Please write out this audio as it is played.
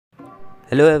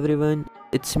Hello everyone,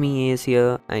 it's me Ace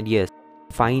here, and yes,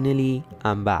 finally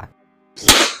I'm back.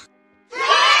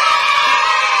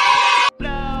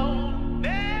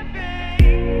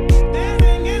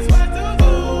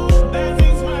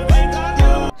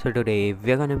 So today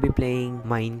we're gonna be playing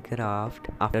Minecraft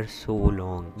after so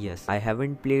long. Yes, I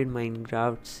haven't played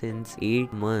Minecraft since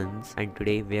 8 months, and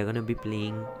today we're gonna be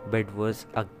playing Bedwars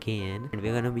again, and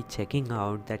we're gonna be checking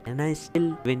out that can I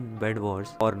still win Bedwars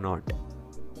or not.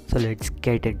 So let's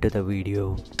get into the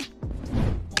video.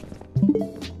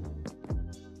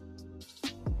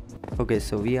 Okay,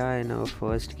 so we are in our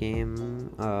first game.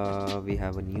 We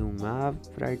have a new map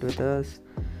right with us.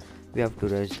 We have to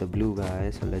rush the blue guy,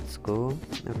 so let's go.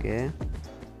 Okay,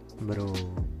 bro.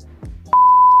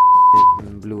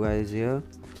 Blue guy is here.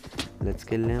 Let's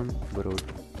kill him, bro.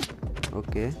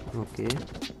 Okay.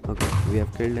 We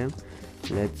have killed him.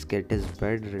 Let's get his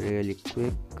bed really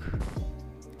quick.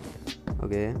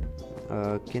 Okay,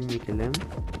 can we kill him?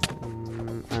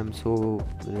 I'm so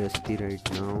rusty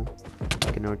right now.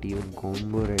 I cannot even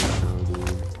combo right now,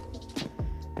 dude.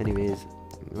 Anyways,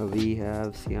 we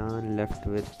have Cyan left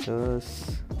with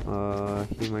us.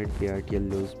 He might be at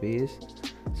Yellow's base,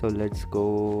 so let's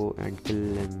go and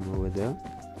kill him over there.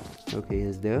 Okay,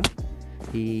 he's there.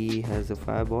 He has a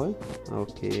fireball.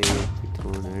 Okay, he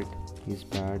thrown it. He's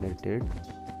bad at it.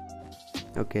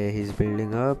 Okay, he's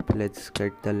building up. Let's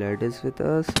get the ladders with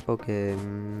us. Okay,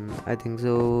 I think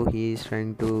so. He's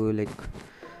trying to like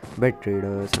bed trade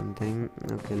or something.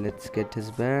 Okay, let's get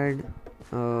his bed.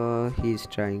 He's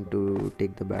trying to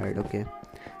take the bed. Okay,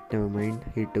 never mind.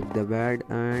 He took the bed,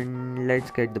 and let's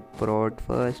get the prod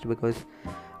first because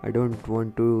I don't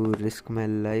want to risk my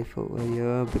life over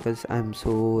here because I'm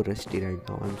so rusty right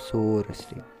now. I'm so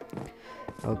rusty.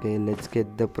 Okay, let's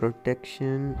get the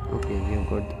protection. Okay, we have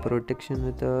got the protection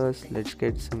with us. Let's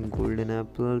get some golden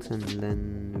apples and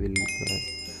then we'll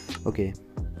go. Okay,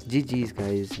 GG's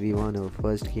guys, we won our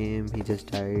first game. He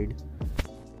just died.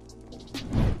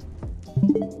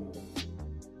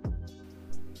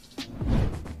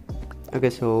 Okay,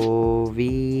 so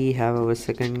we have our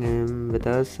second game with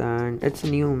us and it's a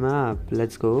new map.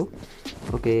 Let's go.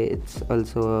 Okay, it's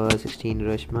also a 16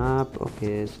 rush map.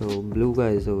 Okay, so blue guy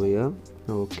is over here.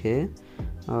 Okay,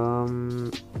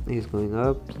 he's going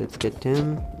up. Let's get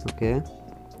him. Okay,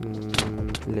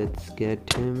 let's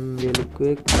get him really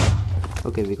quick.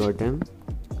 Okay, we got him.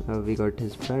 We got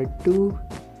his bed too.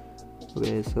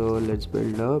 Okay, so let's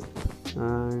build up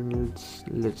and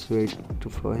let's wait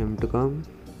for him to come.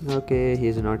 Okay,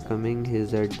 he's not coming.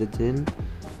 He's at the gym.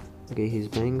 Okay, he's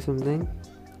buying something.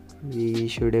 We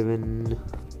should even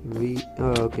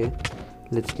okay,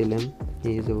 let's kill him.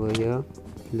 He's over here.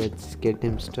 Let's get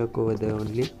him stuck over there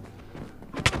only.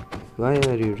 Why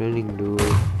are you running, dude?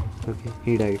 Okay,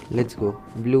 he died. Let's go.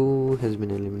 Blue has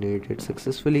been eliminated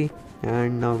successfully,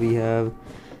 and now we have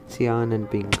Cyan and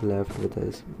Pink left with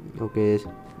us. Okay,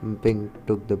 Pink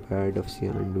took the bed of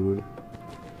Cyan, dude.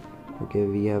 Okay,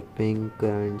 we have Pink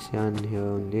and Cyan here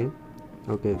only.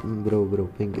 Okay, bro,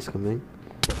 Pink is coming.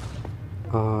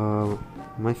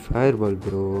 My fireball,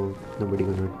 bro. Nobody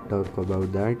gonna talk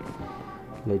about that.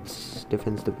 Let's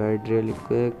defense the bed really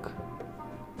quick.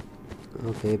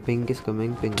 Okay, Pink is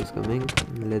coming.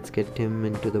 Let's get him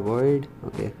into the void.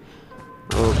 Okay,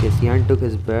 Cyan took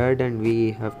his bed and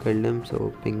we have killed him,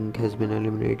 so Pink has been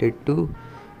eliminated too.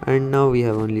 And now we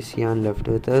have only Cyan left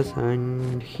with us,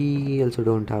 and he also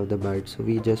don't have the bed, so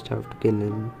we just have to kill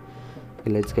him.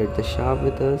 Okay, let's get the sharp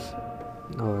with us.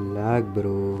 Oh, lag,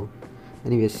 bro.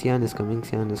 Anyway, Cyan is coming.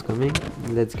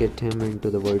 Let's get him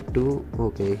into the void too.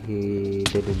 Okay, he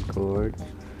didn't cover.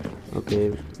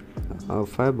 Okay,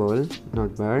 fireball,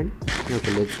 not bad.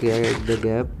 Okay, let's get the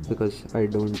gap because I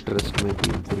don't trust my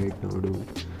team right now,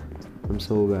 dude. I'm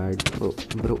so bad. Oh,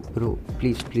 bro,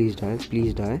 please die.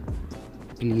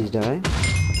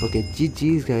 Okay,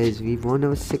 GG's guys, we won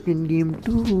our second game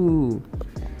too.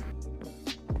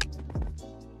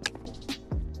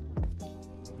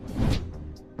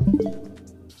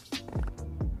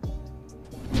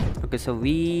 Okay, so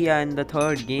we are in the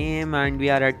third game and we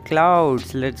are at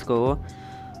clouds. Let's go.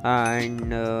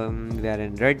 And we are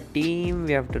in red team.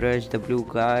 We have to rush the blue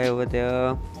guy over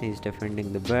there. He's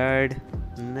defending the bed.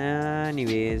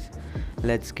 Anyways,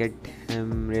 let's get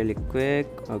him really quick.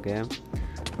 Okay,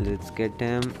 let's get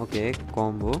him. Okay,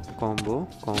 combo.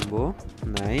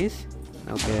 Nice.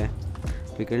 Okay,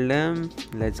 we killed him.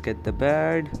 Let's get the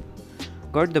bed.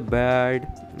 Got the bed,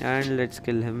 and let's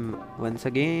kill him once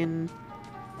again.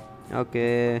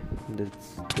 Okay,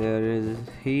 there is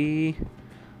he.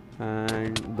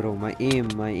 And bro, my aim,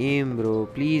 bro,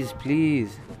 please.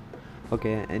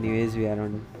 Okay, anyways, we are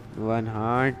on one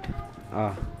heart.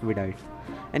 Ah, we died.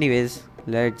 Anyways,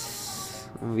 let's.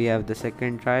 We have the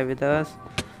second try with us.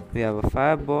 We have a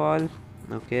fireball.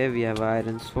 Okay, we have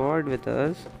iron sword with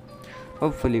us.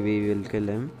 Hopefully, we will kill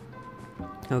him.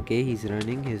 Okay, he's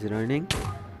running. He's running.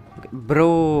 Okay.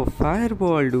 Bro,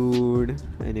 fireball, dude.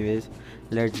 Anyways,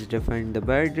 let's defend the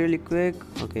bed really quick.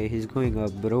 Okay, he's going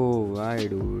up, bro. Why,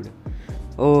 dude?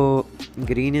 Oh,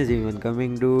 green is even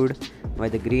coming, dude. Why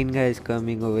the green guy is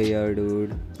coming over here,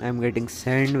 dude? I'm getting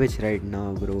sandwich right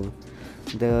now, bro.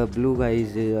 The blue guy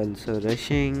is also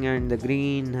rushing, and the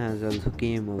green has also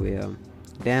came over here.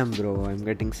 Damn, bro, I'm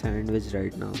getting sandwich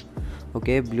right now.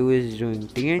 Okay, blue is doing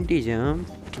TNT jump.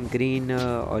 Green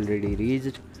already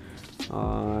reached.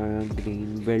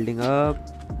 Green building up.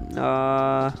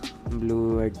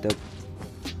 Blue at the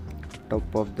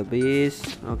top of the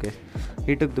base. Okay,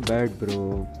 he took the bed,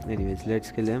 bro. Anyways,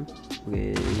 let's kill him.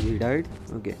 Okay, he died.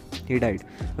 Okay, he died.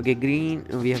 Okay, green,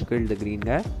 we have killed the green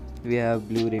guy. We have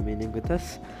blue remaining with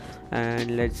us,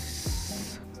 and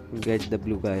let's get the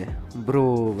blue guy.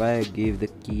 Bro, why I gave the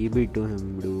keybind to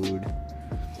him, dude?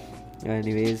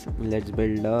 Anyways, let's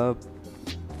build up.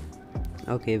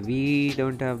 Okay, we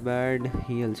don't have bed.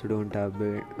 He also don't have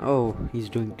bed. Oh, he's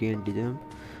doing TNT jump.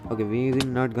 Okay, we're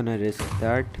not gonna risk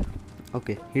that.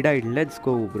 Okay, he died. Let's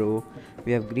go, bro.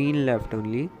 We have green left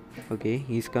only. Okay,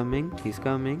 he's coming. He's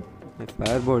coming. My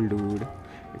fireball, dude.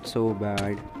 It's so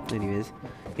bad. Anyways,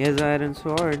 he has iron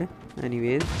sword.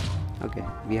 Anyways, okay,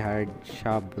 we had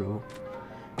sharp, bro.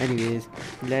 Anyways,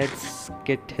 let's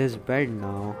get his bed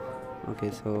now.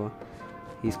 Okay, so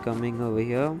he's coming over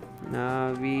here.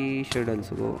 We should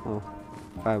also go. Oh,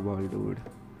 fireball, dude.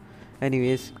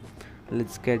 Anyways,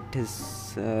 let's get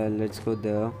his. Let's go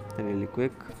there really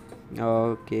quick.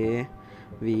 Okay,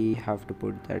 we have to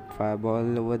put that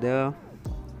fireball over there.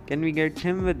 Can we get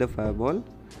him with the fireball?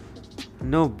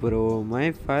 No, bro,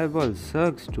 my fireball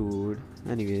sucks, dude.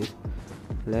 Anyways,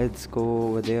 let's go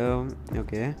over there.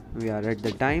 Okay, we are at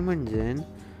the diamond gen,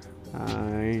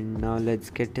 and now let's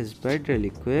get his bed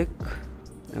really quick.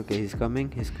 Okay, he's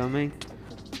coming. He's coming.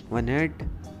 One hit.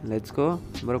 Let's go,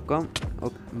 bro. Come.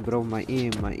 Oh, bro, my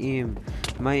aim,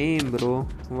 bro.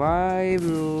 Why,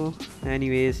 bro?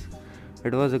 Anyways,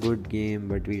 it was a good game,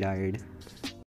 but we died.